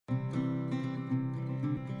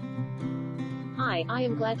Hi, I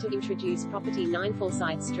am glad to introduce property 9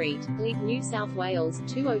 Forsyth Street, Glebe, New South Wales,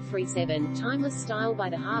 2037. Timeless style by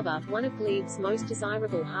the harbour, one of Glebe's most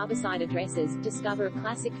desirable harbourside addresses. Discover a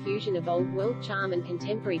classic fusion of old-world charm and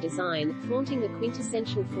contemporary design, flaunting the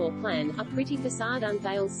quintessential floor plan. A pretty facade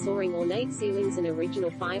unveils soaring ornate ceilings and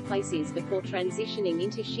original fireplaces before transitioning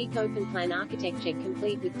into chic open-plan architecture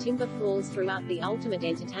complete with timber floors throughout. The ultimate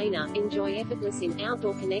entertainer. Enjoy effortless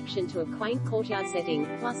in-outdoor connection to a quaint courtyard setting,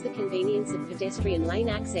 plus the convenience of pedestrian lane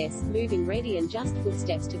access, move-in ready and just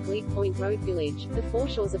footsteps to Glebe Point Road Village, the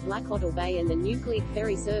foreshores of Blackwater Bay and the new Glebe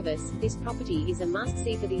ferry service. This property is a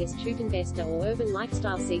must-see for the astute investor or urban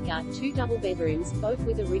lifestyle seeker. 2 double bedrooms, both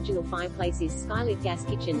with original fireplaces, skylit gas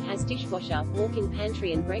kitchen, has dishwasher, walk-in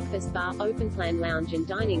pantry and breakfast bar, open-plan lounge and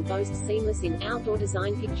dining, boasts seamless in-outdoor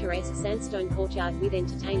design, picturesque sandstone courtyard with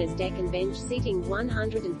entertainer's deck and bench seating,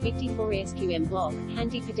 154 SQM block,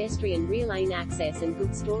 handy pedestrian rear lane access and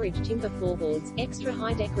good storage, timber floorboards, extra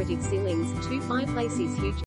high decorative ceilings, 2 fireplaces, huge